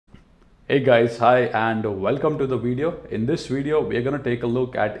Hey guys, hi and welcome to the video. In this video, we're going to take a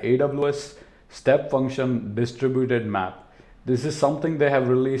look at AWS step function distributed map. This is something they have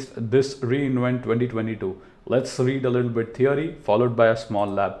released this reInvent 2022. Let's read a little bit theory followed by a small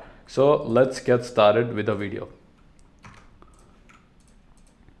lab. So let's get started with the video.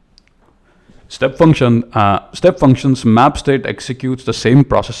 Step functions map state executes the same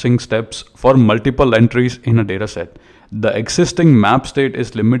processing steps for multiple entries in a dataset. The existing map state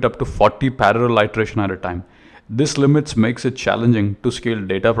is limited up to 40 parallel iterations at a time. This limits makes it challenging to scale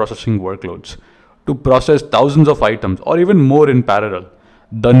data processing workloads to process thousands of items or even more in parallel.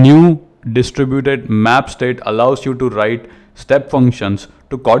 The new distributed map state allows you to write step functions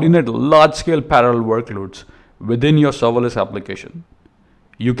to coordinate large-scale parallel workloads within your serverless application.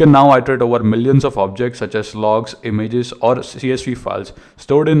 You can now iterate over millions of objects such as logs, images, or CSV files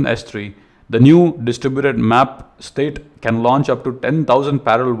stored in S3. The new distributed map state can launch up to 10,000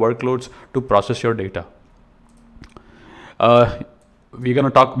 parallel workloads to process your data. We're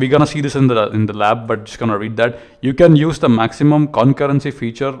gonna see this in the lab, but just gonna read that. You can use the maximum concurrency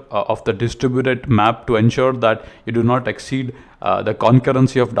feature of the distributed map to ensure that you do not exceed the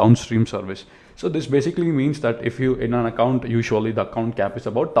concurrency of downstream service. So this basically means that if you in an account, usually the account cap is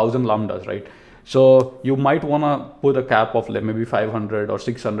about 1,000 lambdas, right? So you might want to put a cap of maybe 500 or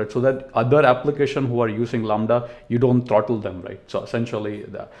 600 so that other application who are using Lambda, you don't throttle them, right? So essentially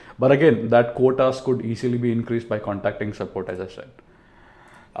that. But again, that quotas could easily be increased by contacting support, as I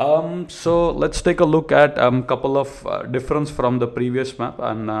said. So let's take a look at a couple of difference from the previous map,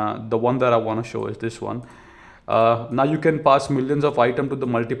 and the one that I want to show is this one. Now you can pass millions of items to the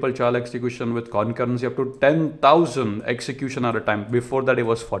multiple child execution with concurrency up to 10,000 execution at a time. Before that it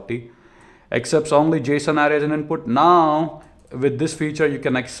was 40. Accepts only JSON array as an input. Now with this feature you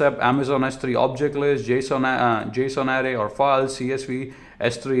can accept Amazon S3 object list, JSON array or files, CSV,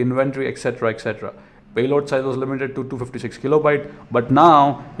 S3 inventory, etc, etc. Payload size was limited to 256 kilobyte, but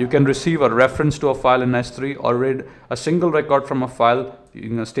now you can receive a reference to a file in S3 or read a single record from a file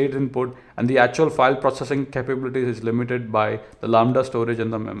in a state input, and the actual file processing capabilities is limited by the Lambda storage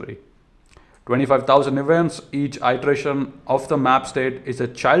in the memory. 25,000 events. Each iteration of the map state is a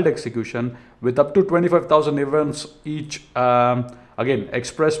child execution with up to 25,000 events each. Again,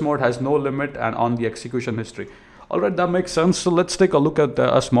 express mode has no limit and on the execution history. All right, that makes sense. So let's take a look at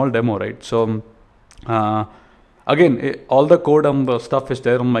a small demo, right? So again, all the code and the stuff is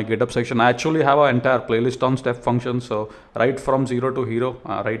there on my GitHub section. I actually have an entire playlist on step functions. So right from zero to hero,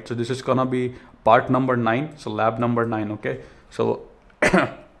 right? So this is gonna be part number 9. So lab number 9. Okay. So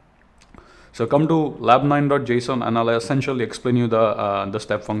so come to lab9.json and I'll essentially explain you the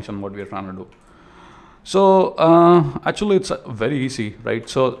step function, what we're trying to do. So actually it's very easy, right?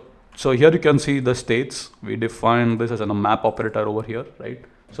 So here you can see the states. We define this as a map operator over here, right?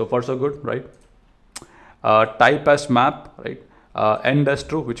 So far so good, right? Type as map, right? End as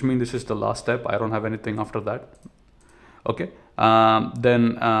true, which means this is the last step. I don't have anything after that. Okay.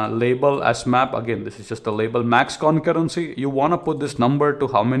 Then label as map. Again, this is just the label. Max concurrency, you want to put this number to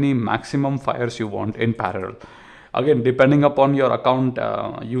how many maximum fires you want in parallel. Again, depending upon your account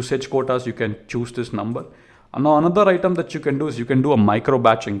usage quotas, you can choose this number. And now another item that you can do is you can do a micro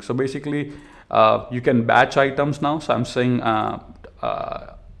batching. So basically you can batch items now. So I'm saying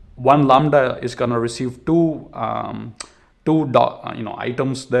one lambda is gonna receive two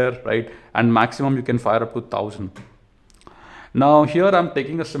items there, right? And maximum you can fire up to 1,000. Now here I'm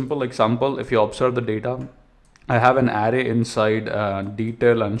taking a simple example. If you observe the data, I have an array inside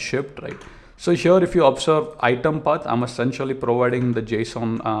detail and shipped, right? So here if you observe item path, I'm essentially providing the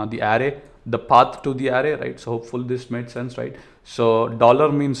JSON, the array, the path to the array, right? So hopefully this made sense, right? So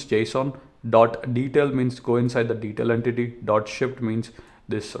dollar means JSON, dot detail means go inside the detail entity, dot shipped means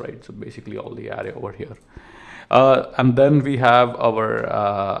this, right? So basically all the array over here. And then we have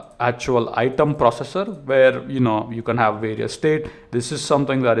our actual item processor where you can have various state. This is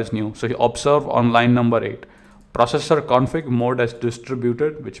something that is new. So you observe on line number 8, processor config mode as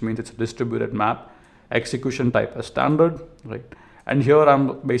distributed, which means it's a distributed map, execution type as standard, right? And here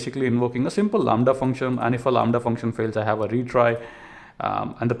I'm basically invoking a simple lambda function, and if a lambda function fails, I have a retry,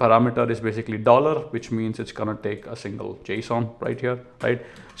 and the parameter is basically dollar, which means it's gonna take a single JSON right here, right?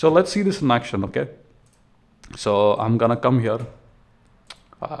 So let's see this in action, okay? So I'm gonna come here.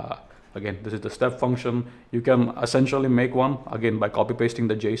 Again, this is the step function. You can essentially make one again by copy pasting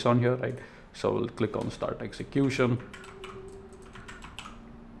the JSON here, right? So we'll click on start execution.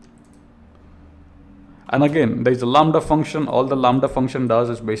 And again, there's a lambda function. All the lambda function does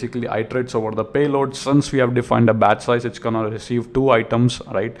is basically iterates over the payload. Since we have defined a batch size, it's gonna receive 2 items,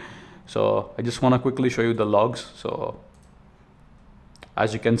 right? So I just wanna quickly show you the logs. So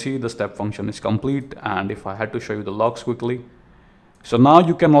As you can see, the step function is complete. And if I had to show you the logs quickly, so now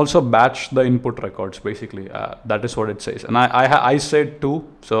you can also batch the input records, basically. That is what it says. And I said 2.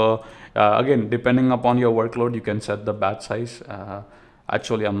 So again, depending upon your workload, you can set the batch size.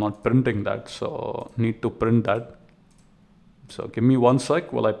 Actually, I'm not printing that, so need to print that. So give me 1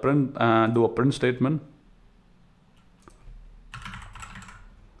 sec while I print, do a print statement.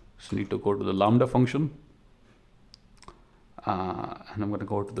 So need to go to the Lambda function. And I'm going to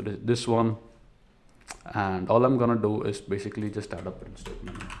go to this one. And all I'm going to do is basically just add a print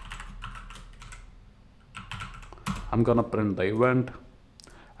statement. I'm going to print the event.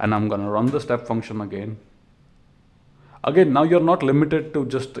 And I'm going to run the step function again. Again, now you're not limited to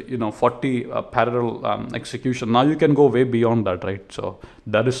just 40 parallel execution. Now you can go way beyond that, right? So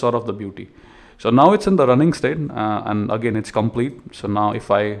that is sort of the beauty. So now it's in the running state, and again it's complete. So now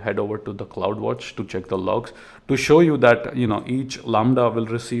if I head over to the CloudWatch to check the logs, to show you that each Lambda will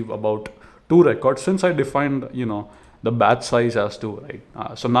receive about 2 records, since I defined the batch size as 2, right?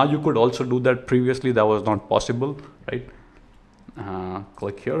 So now you could also do that. Previously that was not possible, right?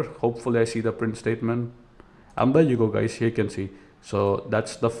 Click here. Hopefully I see the print statement. And there you go, guys. Here you can see. So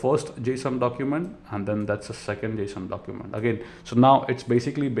that's the first JSON document, and then that's the second JSON document again. So now it's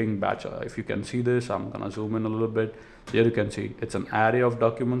basically being batched. If you can see this, I'm gonna zoom in a little bit. Here you can see it's an array of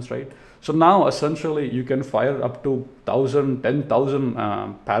documents, right? So now essentially you can fire up to 1,000, 10,000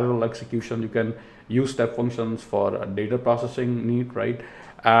 parallel execution. You can use step functions for data processing need, right?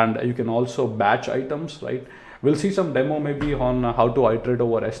 And you can also batch items, right? We'll see some demo maybe on how to iterate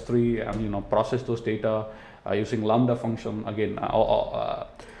over S3 and process those data using Lambda function. Again,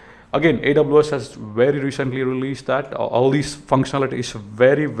 AWS has very recently released that. All these functionality is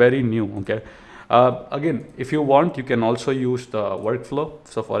very, very new. Okay. Again, if you want, you can also use the workflow.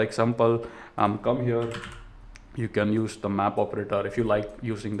 So for example, come here, you can use the map operator. If you like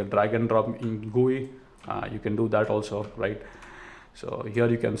using the drag and drop in GUI, you can do that also, right? So here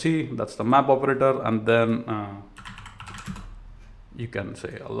you can see that's the map operator, and then you can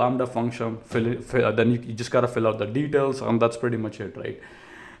say a Lambda function, then you just gotta fill out the details, and that's pretty much it, right?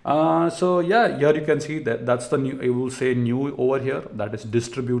 So yeah, here you can see that that's the new, I will say new over here, that is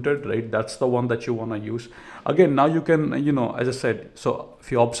distributed, right? That's the one that you want to use. Again, now you can, as I said, so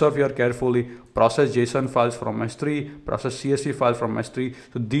if you observe here carefully, process JSON files from S3, process CSV files from S3.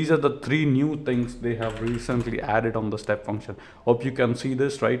 So these are the 3 new things they have recently added on the step function. Hope you can see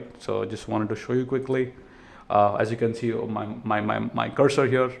this, right? So just wanted to show you quickly. As you can see, my cursor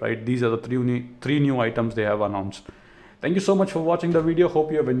here, right? These are the 3 new items they have announced. Thank you so much for watching the video.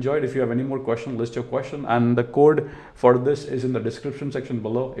 Hope you have enjoyed. If you have any more questions, list your question. And the code for this is in the description section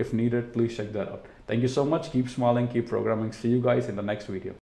below. If needed, please check that out. Thank you so much. Keep smiling, keep programming. See you guys in the next video.